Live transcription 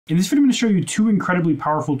In this video, I'm going to show you two incredibly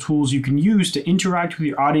powerful tools you can use to interact with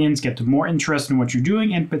your audience, get them more interested in what you're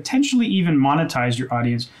doing, and potentially even monetize your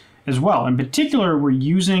audience as well. In particular, we're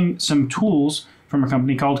using some tools from a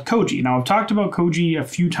company called Koji. Now, I've talked about Koji a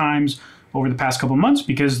few times over the past couple months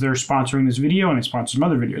because they're sponsoring this video and they sponsor some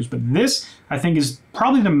other videos. But this, I think, is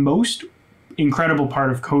probably the most incredible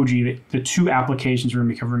part of Koji, the two applications we're going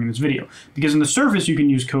to be covering in this video. Because on the surface, you can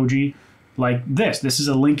use Koji like this. This is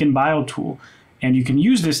a link in bio tool. And you can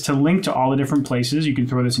use this to link to all the different places. You can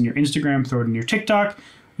throw this in your Instagram, throw it in your TikTok,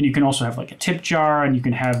 and you can also have like a tip jar, and you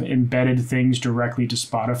can have embedded things directly to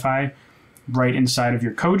Spotify right inside of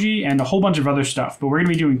your Koji, and a whole bunch of other stuff. But we're going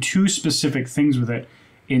to be doing two specific things with it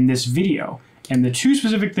in this video. And the two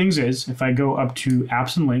specific things is, if I go up to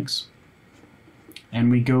apps and links, and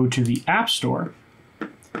we go to the App Store,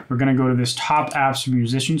 we're going to go to this top apps for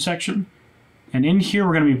musicians section. And in here,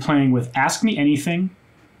 we're going to be playing with Ask Me Anything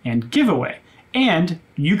and Giveaway. And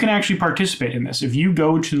you can actually participate in this. If you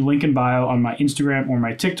go to the link in bio on my Instagram or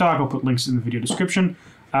my TikTok, I'll put links in the video description.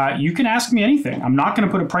 You can ask me anything. I'm not going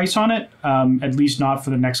to put a price on it, at least not for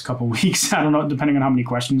the next couple weeks. I don't know, depending on how many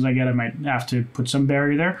questions I get, I might have to put some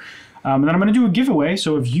barrier there. And then I'm going to do a giveaway.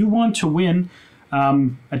 So if you want to win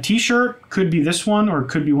a t-shirt, could be this one or it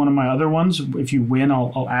could be one of my other ones. If you win,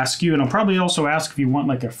 I'll ask you. And I'll probably also ask if you want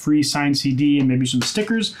like a free signed CD and maybe some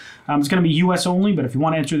stickers. It's going to be US only, but if you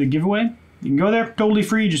want to enter the giveaway, you can go there, totally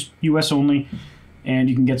free, just US only, and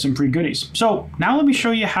you can get some free goodies. So now let me show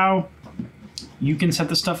you how you can set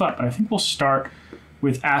this stuff up. And I think we'll start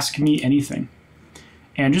with Ask Me Anything.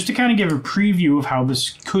 And just to kind of give a preview of how this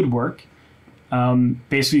could work,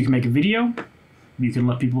 basically you can make a video, you can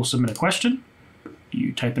let people submit a question,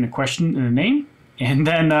 you type in a question and a name, and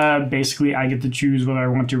then basically I get to choose whether I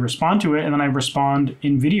want to respond to it, and then I respond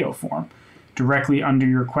in video form directly under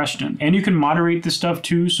your question. And you can moderate this stuff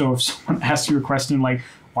too, so if someone asks you a question like,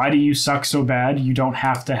 why do you suck so bad? You don't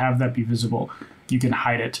have to have that be visible. You can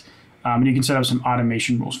hide it. And you can set up some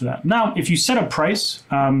automation rules for that. Now, if you set a price,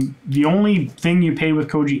 the only thing you pay with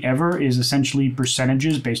Koji ever is essentially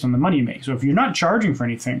percentages based on the money you make. So if you're not charging for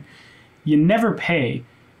anything, you never pay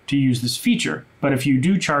to use this feature. But if you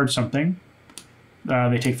do charge something,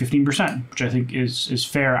 they take 15%, which I think is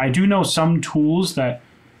fair. I do know some tools that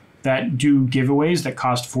do giveaways that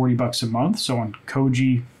cost 40 bucks a month. So on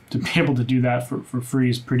Koji, to be able to do that for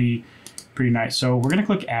free is pretty nice. So we're gonna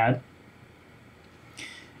click add.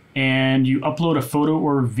 And you upload a photo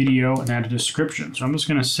or video and add a description. So I'm just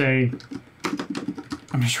gonna say,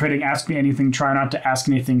 I'm just writing ask me anything, try not to ask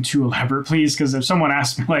anything too elaborate, please. Because if someone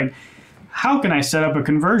asks me like, how can I set up a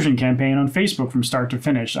conversion campaign on Facebook from start to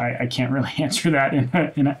finish? I can't really answer that in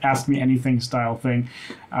an Ask Me Anything style thing.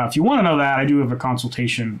 If you want to know that, I do have a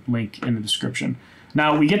consultation link in the description.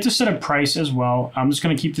 Now, we get to set a price as well. I'm just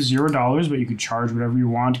going to keep the $0, but you could charge whatever you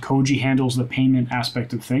want. Koji handles the payment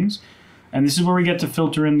aspect of things. And this is where we get to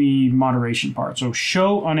filter in the moderation part. So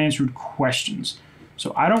show unanswered questions.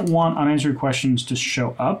 So I don't want unanswered questions to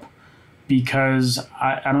show up, because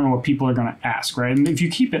I don't know what people are going to ask, right? And if you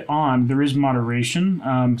keep it on, there is moderation.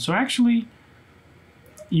 So actually,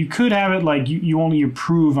 you could have it like you only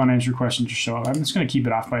approve unanswered questions to show up. I'm just going to keep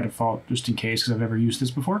it off by default just in case, because I've never used this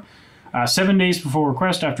before. 7 days before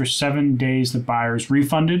request. After 7 days, the buyer is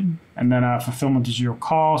refunded. And then fulfillment is your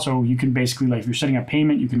call. So you can basically, like if you're setting up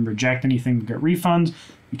payment, you can reject anything to get refunds. If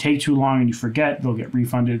you take too long and you forget, they'll get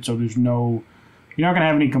refunded. So there's no... You're not going to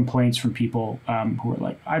have any complaints from people who are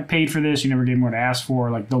like, I paid for this, you never gave me what I asked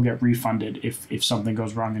for. Like, they'll get refunded if something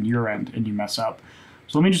goes wrong on your end and you mess up.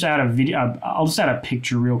 So let me just add a video. I'll just add a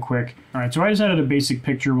picture real quick. All right, so I just added a basic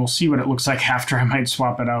picture. We'll see what it looks like after. I might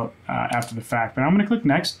swap it out after the fact. But I'm going to click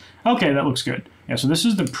next. Okay, that looks good. Yeah, so this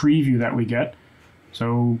is the preview that we get.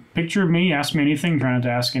 So picture of me, ask me anything. Try not to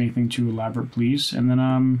ask anything too elaborate, please. And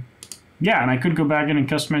then, yeah, and I could go back in and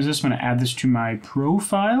customize this. I'm going to add this to my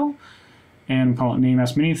profile. And we'll call it name,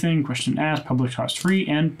 ask me anything, question asked, publish cost free,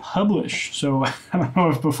 and publish. So I don't know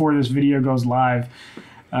if before this video goes live,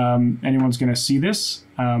 anyone's going to see this.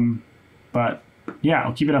 But yeah,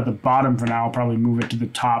 I'll keep it at the bottom for now. I'll probably move it to the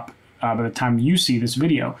top by the time you see this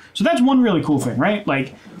video. So that's one really cool thing, right?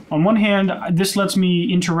 Like on one hand, this lets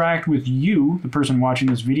me interact with you, the person watching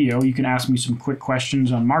this video. You can ask me some quick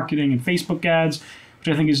questions on marketing and Facebook ads, which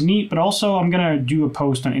I think is neat. But also I'm going to do a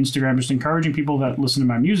post on Instagram just encouraging people that listen to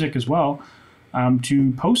my music as well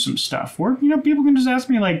to post some stuff. Or, you know, people can just ask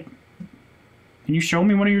me like, can you show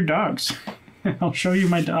me one of your dogs? I'll show you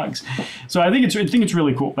my dogs. So I think it's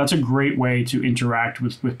really cool. That's a great way to interact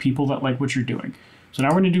with people that like what you're doing. So now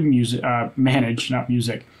we're going to do music, manage, not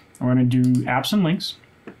music. We're going to do apps and links.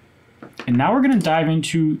 And now we're going to dive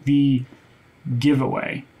into the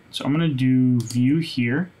giveaway. So I'm going to do view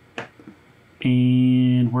here.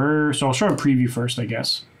 And so I'll show a preview first, I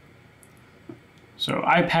guess. So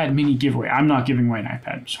iPad mini giveaway. I'm not giving away an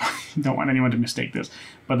iPad, so I don't want anyone to mistake this.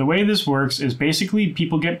 But the way this works is basically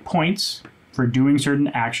people get points for doing certain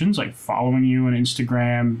actions, like following you on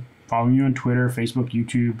Instagram, following you on Twitter, Facebook,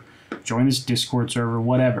 YouTube, join this Discord server,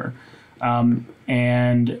 whatever.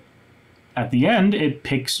 And at the end, it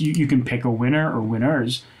picks, you can pick a winner or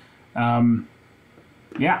winners.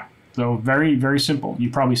 Yeah, so very, very simple.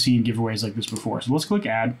 You've probably seen giveaways like this before. So let's click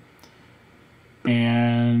add.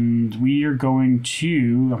 And we are going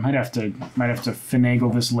to, I might have to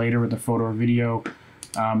finagle this later with a photo or video,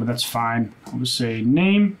 but that's fine. I'll just say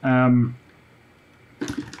name,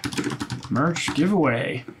 merch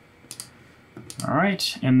giveaway. All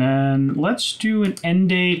right, and then let's do an end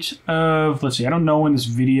date of, let's see, I don't know when this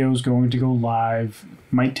video is going to go live.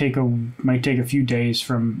 Might take a few days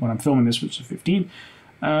from when I'm filming this, which is the 15th.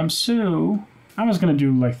 So I was going to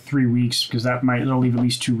do like 3 weeks because it'll leave at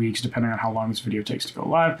least 2 weeks depending on how long this video takes to go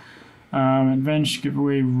live. Adventure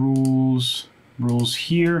giveaway rules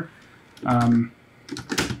here.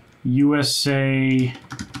 USA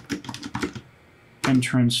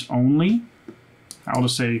entrance only. I'll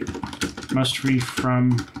just say must be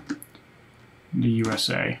from the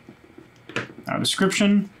USA.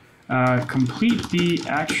 Description, complete the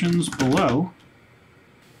actions below.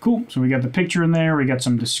 Cool, so we got the picture in there, we got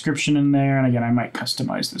some description in there, and again, I might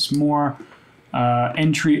customize this more.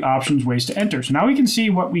 Entry options, ways to enter. So now we can see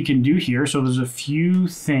what we can do here. So there's a few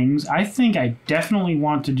things. I think I definitely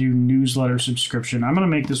want to do newsletter subscription. I'm gonna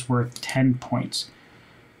make this worth 10 points.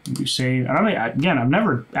 You save, and again, I've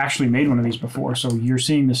never actually made one of these before, so you're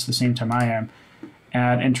seeing this the same time I am.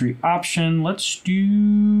 Add entry option, let's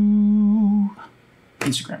do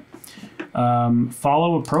Instagram.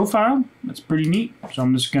 Follow a profile, that's pretty neat. So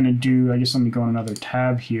I'm just gonna do, I guess let me go on another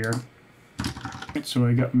tab here. So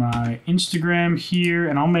I got my Instagram here,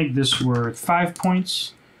 and I'll make this worth 5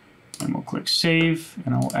 points. And we'll click save,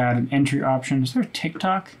 and I'll add an entry option. Is there a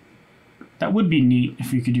TikTok? That would be neat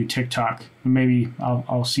if you could do TikTok. Maybe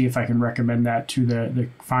I'll see if I can recommend that to the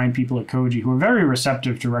fine people at Koji, who are very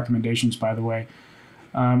receptive to recommendations, by the way.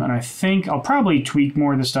 And I think I'll probably tweak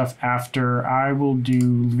more of the stuff after. I will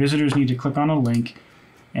do, visitors need to click on a link,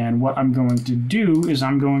 and what I'm going to do is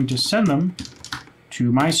I'm going to send them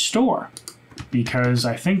to my store, because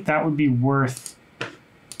I think that would be worth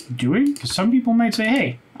doing, because some people might say,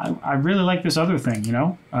 hey, I really like this other thing, you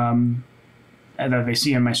know, that they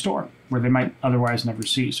see in my store, where they might otherwise never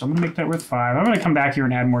see. So I'm going to make that worth 5. I'm going to come back here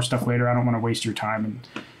and add more stuff later. I don't want to waste your time in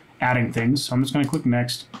adding things. So I'm just going to click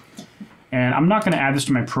next. And I'm not going to add this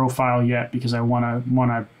to my profile yet because I want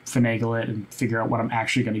to finagle it and figure out what I'm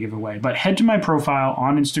actually going to give away. But head to my profile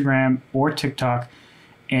on Instagram or TikTok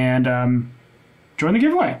and join the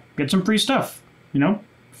giveaway. Get some free stuff. You know,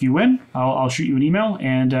 if you win, I'll shoot you an email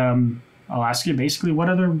and I'll ask you basically what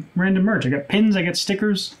other random merch. I got pins, I got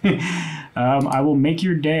stickers. I will make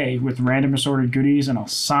your day with random assorted goodies, and I'll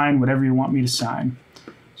sign whatever you want me to sign.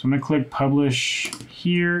 So I'm going to click publish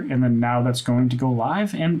here, and then now that's going to go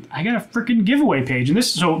live, and I got a freaking giveaway page. And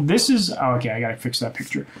this is, oh, okay, I got to fix that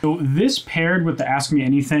picture. So this paired with the Ask Me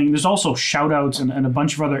Anything, there's also shout outs and a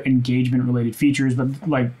bunch of other engagement related features, but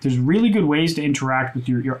like there's really good ways to interact with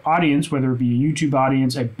your audience, whether it be a YouTube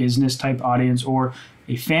audience, a business type audience, or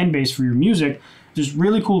a fan base for your music. There's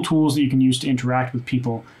really cool tools that you can use to interact with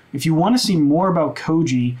people. If you want to see more about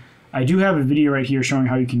Koji, I do have a video right here showing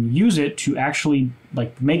how you can use it to actually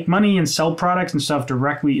like make money and sell products and stuff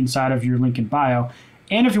directly inside of your link in bio.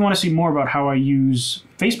 And if you want to see more about how I use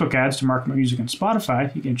Facebook ads to market my music on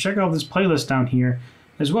Spotify, you can check out this playlist down here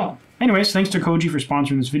as well. Anyways, thanks to Koji for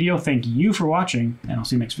sponsoring this video. Thank you for watching, and I'll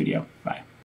see you next video. Bye.